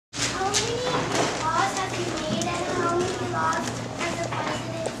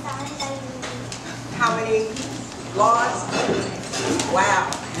Laws?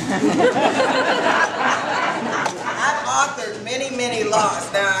 Wow. I've authored many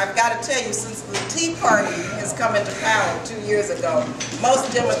laws. Now, I've got to tell you, since the Tea Party has come into power 2 years ago,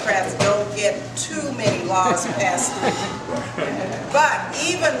 most Democrats don't get too many laws passed through. But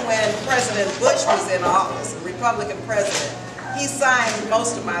even when President Bush was in office, a Republican president, he signed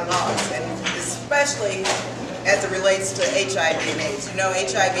most of my laws, and especially as it relates to HIV and AIDS. You know,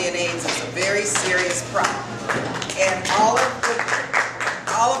 HIV and AIDS is a very serious problem. And all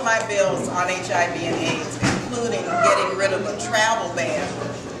of my bills on HIV and AIDS, including getting rid of a travel ban,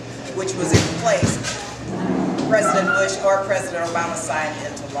 which was in place, President Bush or President Obama signed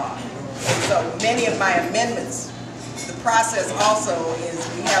into law. And so many of my amendments, the process also is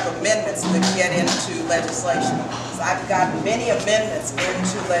we have amendments that get into legislation. So I've got many amendments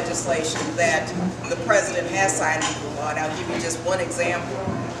into legislation that the President has signed into law. And I'll give you just one example.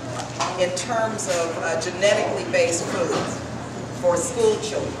 In terms of genetically based foods for school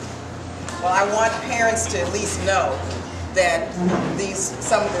children. Well, I want parents to at least know that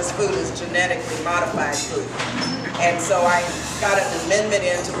some of this food is genetically modified food. And so I got an amendment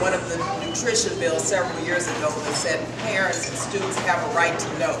into one of the nutrition bills several years ago that said parents and students have a right to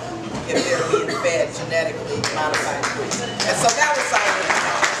know if they're being fed genetically modified foods. And so that was signed into